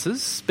the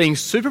answers, being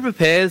super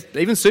prepared,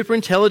 even super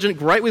intelligent,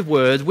 great with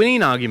words, winning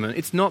an argument,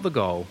 it's not the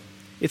goal.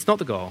 It's not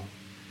the goal.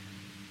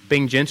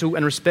 Being gentle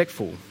and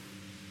respectful,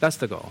 that's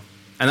the goal.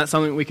 And that's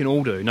something we can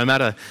all do, no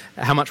matter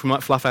how much we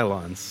might fluff our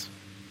lines.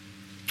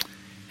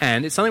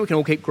 And it's something we can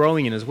all keep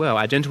growing in as well,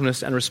 our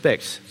gentleness and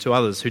respect to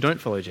others who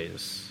don't follow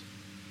Jesus.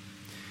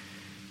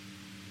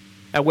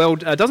 Our world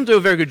doesn't do a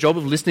very good job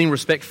of listening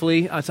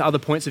respectfully to other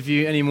points of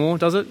view anymore,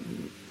 does it?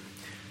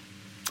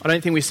 I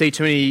don't think we see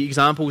too many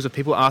examples of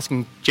people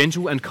asking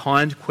gentle and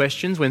kind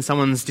questions when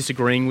someone's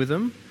disagreeing with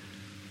them.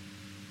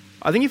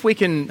 I think if we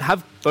can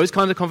have those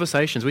kinds of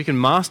conversations, we can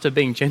master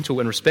being gentle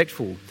and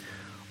respectful.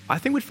 I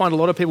think we'd find a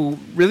lot of people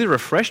really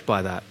refreshed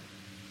by that.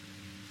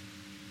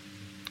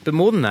 But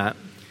more than that,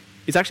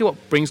 it's actually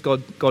what brings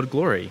God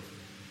glory.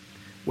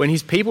 When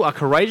his people are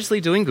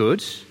courageously doing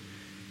good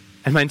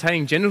and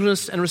maintaining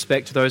gentleness and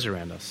respect to those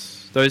around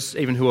us, those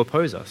even who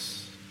oppose us.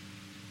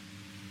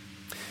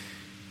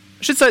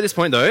 I should say at this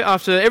point, though,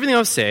 after everything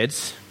I've said,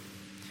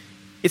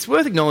 it's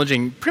worth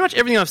acknowledging pretty much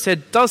everything I've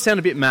said does sound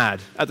a bit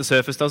mad at the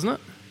surface, doesn't it?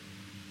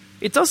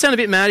 It does sound a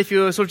bit mad if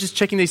you're sort of just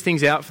checking these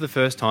things out for the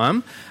first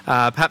time,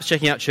 perhaps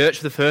checking out church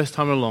for the first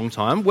time in a long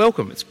time.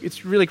 Welcome.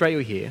 It's really great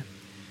you're here.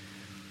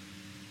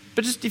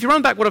 But just if you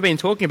run back what I've been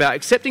talking about,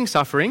 accepting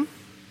suffering,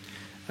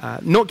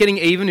 not getting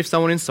even if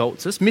someone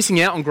insults us, missing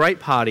out on great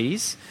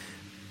parties,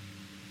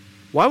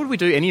 why would we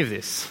do any of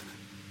this?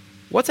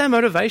 What's our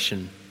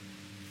motivation?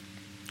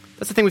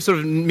 That's the thing we've sort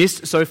of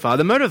missed so far,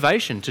 the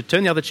motivation to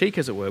turn the other cheek,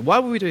 as it were. Why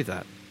would we do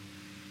that?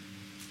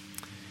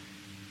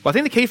 Well, I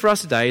think the key for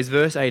us today is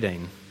verse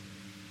 18.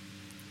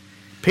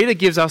 Peter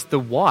gives us the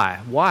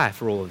why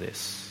for all of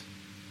this.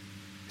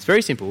 It's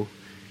very simple.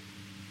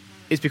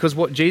 It's because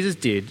what Jesus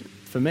did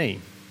for me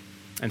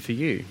and for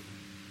you.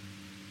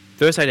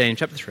 Verse 18,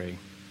 chapter 3.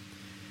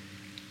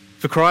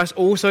 For Christ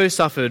also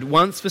suffered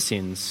once for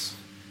sins,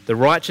 the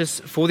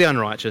righteous for the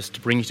unrighteous, to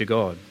bring you to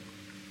God.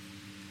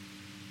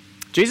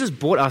 Jesus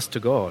brought us to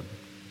God.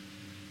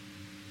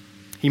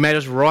 He made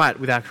us right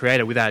with our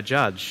Creator, with our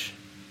Judge.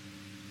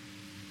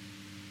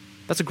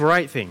 That's a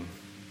great thing,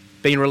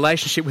 being in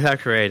relationship with our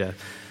Creator.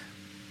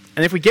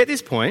 And if we get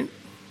this point,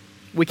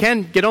 we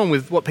can get on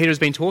with what Peter's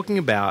been talking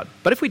about.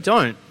 But if we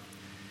don't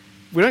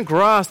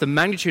grasp the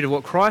magnitude of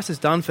what Christ has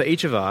done for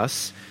each of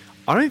us,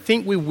 I don't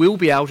think we will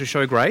be able to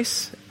show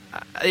grace,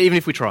 even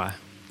if we try.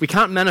 We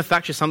can't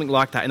manufacture something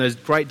like that in those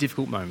great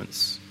difficult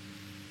moments.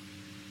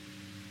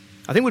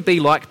 I think would be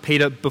like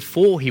Peter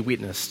before he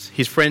witnessed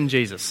his friend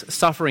Jesus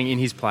suffering in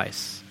his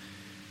place.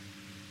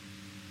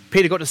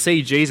 Peter got to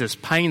see Jesus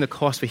paying the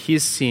cost for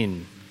his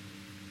sin,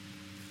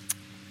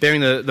 bearing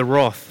the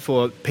wrath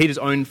for Peter's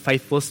own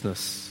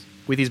faithlessness.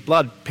 With his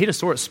blood, Peter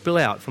saw it spill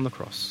out from the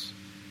cross.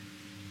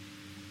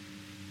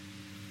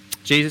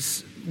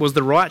 Jesus was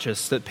the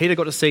righteous that Peter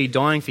got to see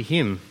dying for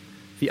him,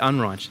 the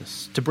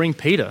unrighteous, to bring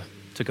Peter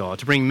to God,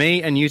 to bring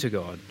me and you to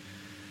God,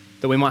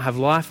 that we might have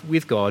life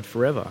with God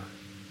forever.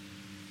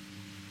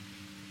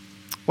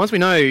 Once we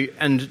know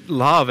and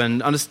love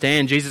and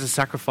understand Jesus'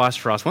 sacrifice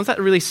for us, once that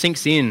really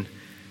sinks in,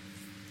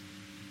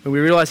 when we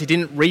realise he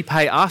didn't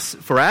repay us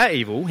for our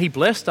evil, he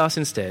blessed us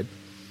instead,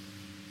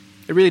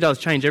 it really does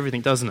change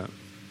everything, doesn't it?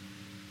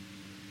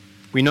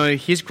 We know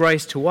his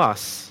grace to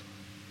us,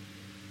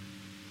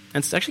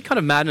 and it's actually kind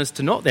of madness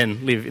to not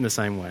then live in the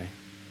same way.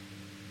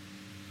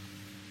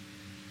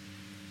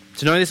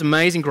 To know this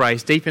amazing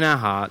grace deep in our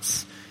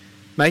hearts,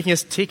 making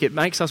us tick, it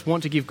makes us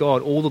want to give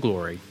God all the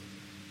glory.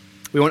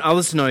 We want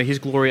others to know his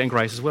glory and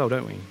grace as well,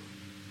 don't we?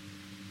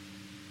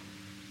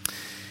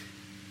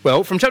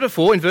 Well, from chapter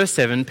 4 in verse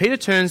 7, Peter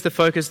turns the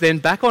focus then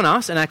back on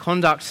us and our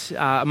conduct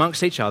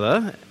amongst each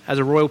other as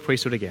a royal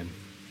priesthood again.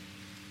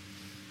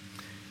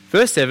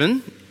 Verse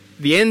 7,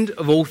 the end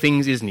of all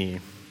things is near.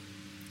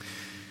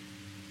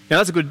 Now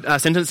that's a good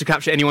sentence to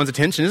capture anyone's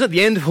attention, isn't it?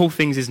 The end of all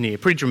things is near.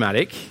 Pretty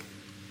dramatic.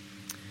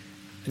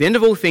 The end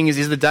of all things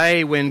is the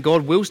day when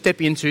God will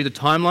step into the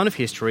timeline of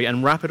history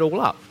and wrap it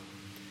all up.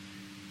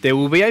 There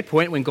will be a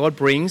point when God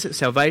brings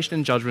salvation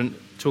and judgment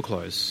to a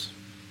close.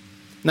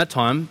 And that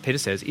time, Peter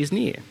says, is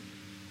near.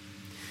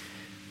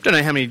 Don't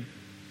know how many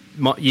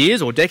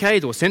years or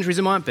decades or centuries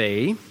it might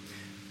be,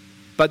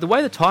 but the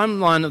way the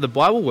timeline of the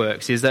Bible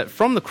works is that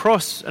from the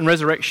cross and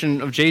resurrection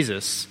of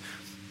Jesus,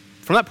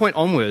 from that point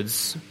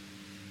onwards,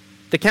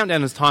 the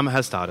countdown as timer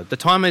has started. The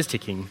timer is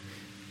ticking.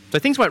 So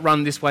things won't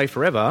run this way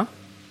forever.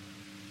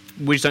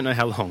 We just don't know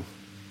how long.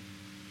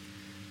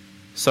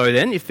 So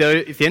then, if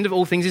the end of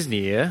all things is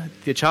near,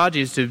 the charge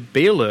is to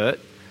be alert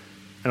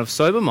and of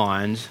sober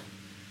mind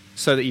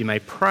so that you may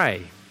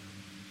pray.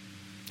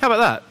 How about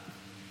that?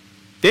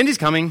 The end is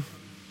coming.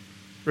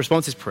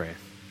 Response is prayer.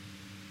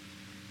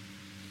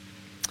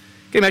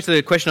 Getting back to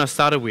the question I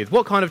started with,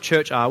 what kind of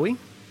church are we?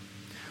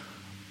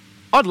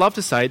 I'd love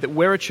to say that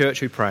we're a church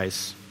who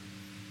prays.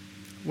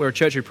 We're a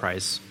church who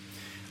prays.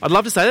 I'd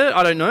love to say that.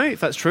 I don't know if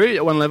that's true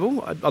at one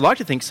level. I'd like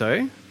to think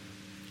so.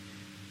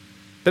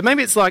 But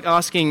maybe it's like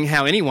asking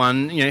how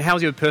anyone,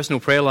 how's your personal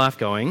prayer life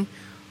going?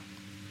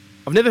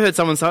 I've never heard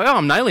someone say,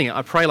 I'm nailing it.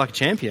 I pray like a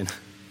champion.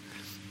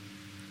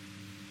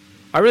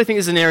 I really think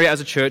this is an area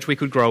as a church we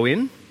could grow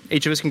in.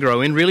 Each of us can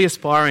grow in, really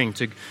aspiring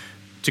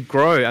to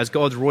grow as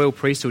God's royal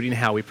priesthood in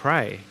how we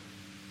pray.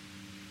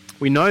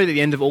 We know that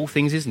the end of all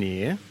things is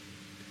near,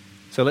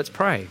 so let's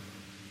pray.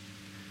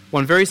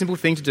 One very simple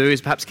thing to do is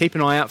perhaps keep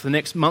an eye out for the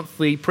next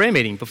monthly prayer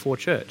meeting before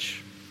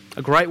church.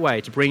 A great way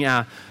to bring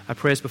our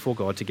prayers before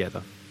God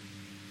together.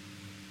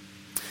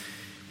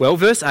 Well,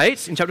 verse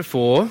 8 in chapter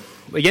 4,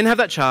 we again have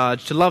that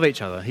charge to love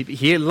each other.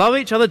 Here, love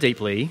each other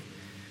deeply,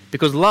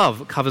 because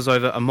love covers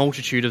over a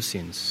multitude of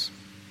sins.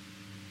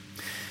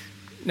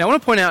 Now, I want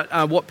to point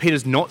out what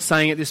Peter's not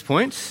saying at this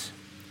point.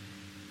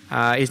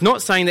 He's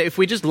not saying that if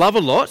we just love a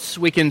lot,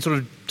 we can sort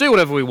of do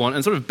whatever we want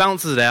and sort of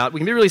balances it out.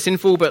 We can be really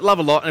sinful, but love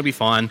a lot and it'll be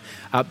fine.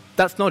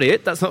 That's not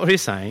it. That's not what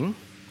he's saying.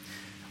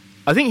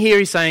 I think here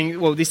he's saying,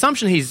 well, the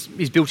assumption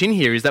he's built in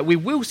here is that we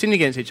will sin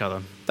against each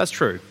other. That's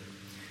true.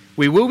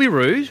 We will be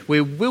rude,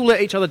 we will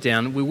let each other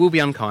down, we will be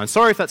unkind.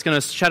 Sorry if that's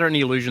going to shatter any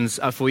illusions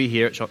for you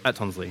here at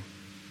Tonsley.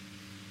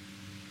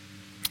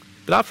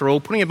 But after all,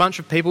 putting a bunch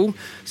of people,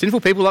 sinful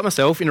people like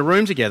myself, in a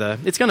room together,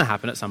 it's going to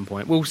happen at some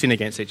point. We'll sin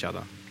against each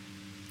other.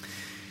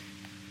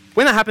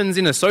 When that happens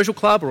in a social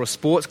club or a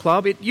sports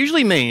club, it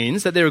usually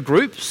means that there are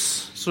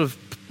groups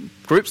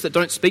that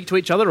don't speak to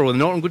each other or are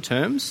not on good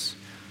terms.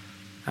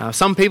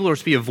 Some people are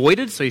to be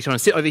avoided, so you're trying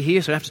to sit over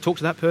here so you have to talk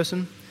to that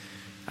person.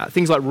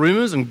 Things like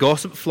rumours and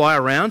gossip fly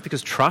around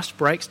because trust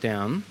breaks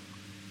down.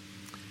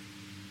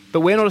 But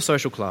we're not a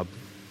social club.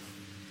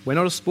 We're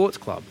not a sports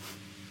club.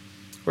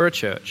 We're a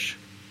church.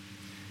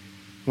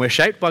 We're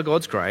shaped by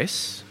God's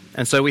grace,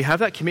 and so we have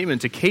that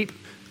commitment to keep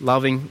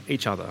loving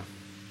each other.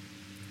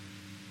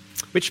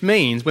 Which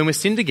means when we're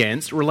sinned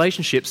against,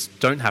 relationships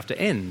don't have to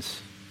end.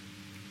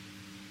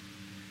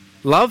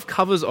 Love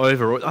covers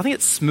over, or I think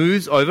it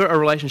smooths over a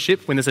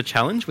relationship when there's a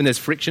challenge, when there's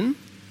friction.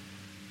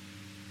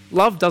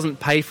 Love doesn't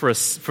pay for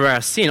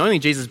our sin. Only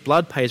Jesus'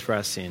 blood pays for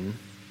our sin.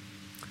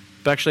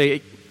 But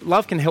actually,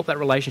 love can help that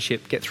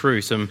relationship get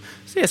through some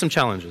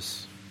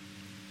challenges.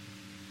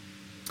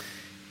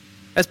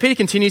 As Peter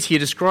continues here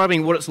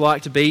describing what it's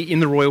like to be in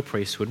the royal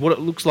priesthood, what it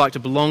looks like to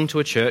belong to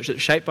a church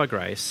that's shaped by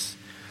grace,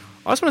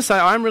 I just want to say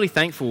I'm really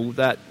thankful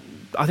that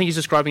I think he's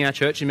describing our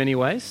church in many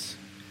ways.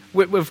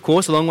 We're of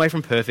course, a long way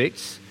from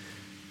perfect,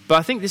 but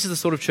I think this is the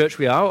sort of church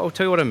we are. I'll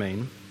tell you what I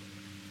mean.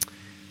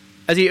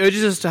 As he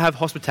urges us to have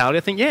hospitality,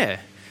 I think,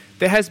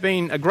 there has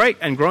been a great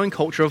and growing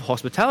culture of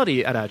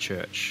hospitality at our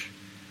church.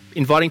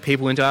 inviting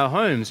people into our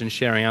homes and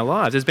sharing our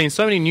lives. There's been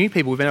so many new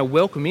people we've been able to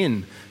welcome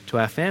in to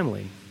our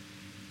family.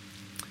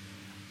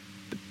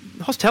 But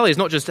hospitality is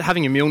not just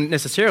having a meal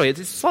necessarily.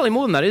 It's slightly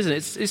more than that, isn't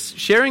it? It's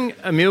sharing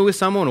a meal with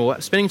someone or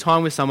spending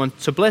time with someone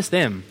to bless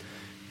them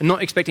and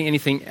not expecting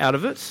anything out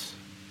of it.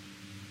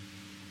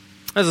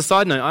 As a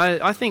side note,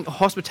 I think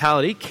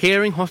hospitality,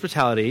 caring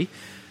hospitality,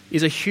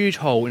 is a huge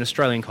hole in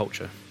Australian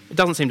culture. It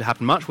doesn't seem to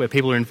happen much where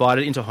people are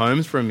invited into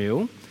homes for a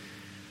meal.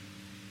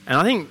 And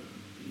I think,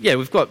 yeah,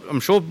 we've got, I'm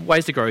sure,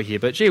 ways to grow here,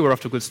 but gee, we're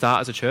off to a good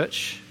start as a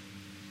church.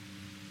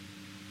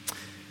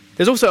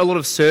 There's also a lot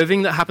of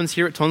serving that happens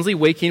here at Tonsley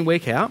week in,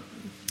 week out.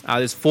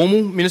 There's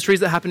formal ministries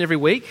that happen every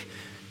week.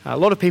 A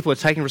lot of people are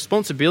taking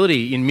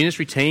responsibility in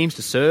ministry teams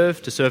to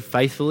serve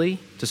faithfully,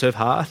 to serve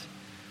hard.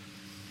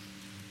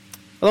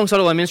 Alongside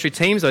all our ministry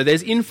teams, though,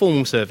 there's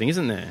informal serving,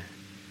 isn't there?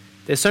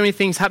 There's so many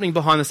things happening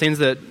behind the scenes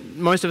that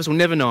most of us will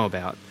never know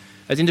about.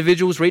 As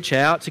individuals reach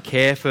out to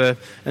care for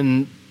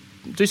and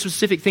do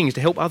specific things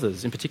to help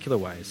others in particular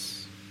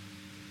ways.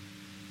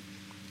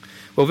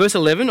 Well, verse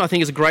 11, I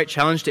think, is a great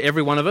challenge to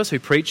every one of us who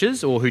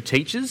preaches or who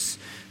teaches,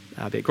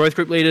 be it growth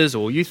group leaders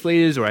or youth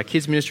leaders or our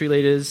kids ministry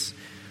leaders.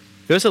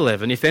 Verse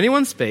 11, if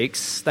anyone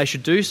speaks, they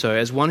should do so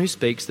as one who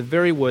speaks the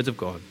very words of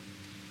God.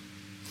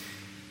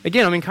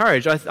 Again, I'm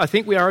encouraged. I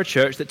think we are a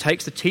church that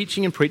takes the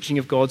teaching and preaching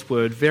of God's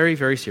word very,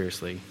 very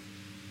seriously.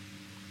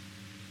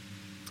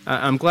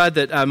 I'm glad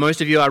that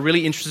most of you are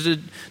really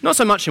interested, not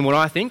so much in what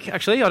I think,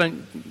 actually. I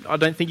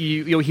don't think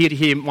you're here to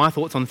hear my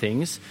thoughts on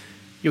things.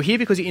 You're here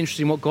because you're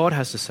interested in what God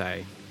has to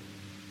say.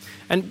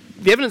 And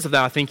the evidence of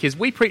that, I think, is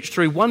we preached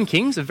through 1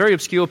 Kings, a very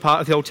obscure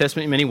part of the Old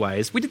Testament in many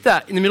ways. We did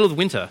that in the middle of the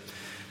winter.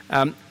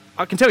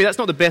 I can tell you that's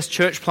not the best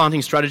church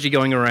planting strategy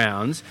going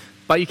around,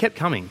 but you kept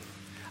coming.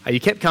 You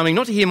kept coming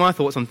not to hear my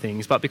thoughts on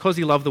things, but because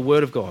you love the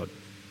Word of God.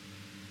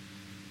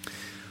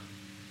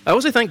 I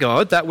also thank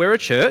God that we're a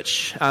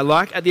church,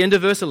 like at the end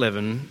of verse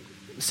 11,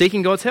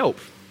 seeking God's help.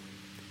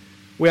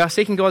 We are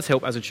seeking God's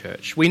help as a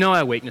church. We know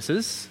our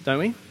weaknesses, don't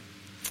we?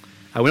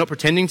 We're not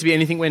pretending to be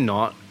anything we're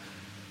not.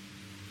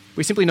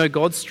 We simply know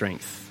God's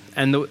strength,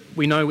 and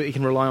we know we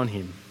can rely on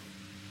Him.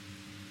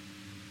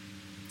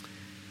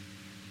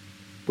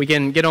 We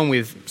can get on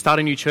with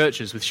starting new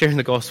churches, with sharing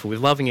the gospel, with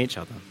loving each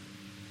other.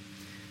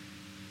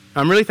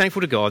 I'm really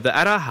thankful to God that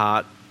at our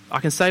heart, I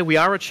can say we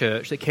are a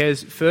church that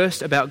cares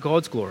first about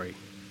God's glory.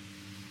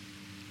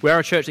 We are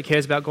a church that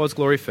cares about God's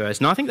glory first.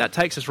 And I think that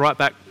takes us right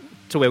back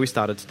to where we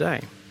started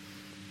today.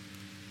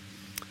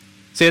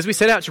 See, as we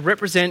set out to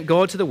represent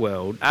God to the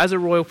world as a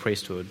royal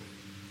priesthood,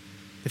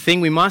 the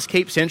thing we must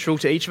keep central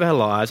to each of our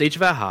lives, each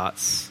of our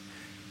hearts,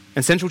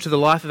 and central to the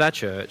life of our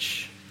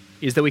church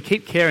is that we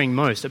keep caring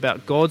most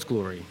about God's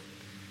glory,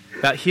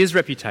 about His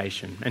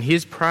reputation and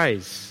His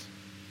praise,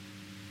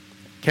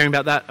 caring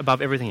about that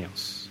above everything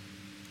else.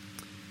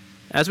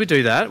 As we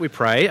do that, we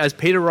pray, as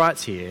Peter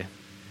writes here,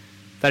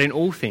 that in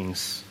all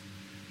things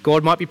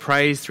God might be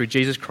praised through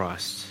Jesus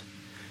Christ.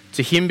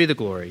 To Him be the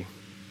glory,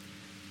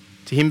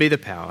 to Him be the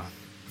power,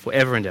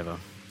 forever and ever.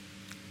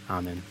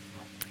 Amen.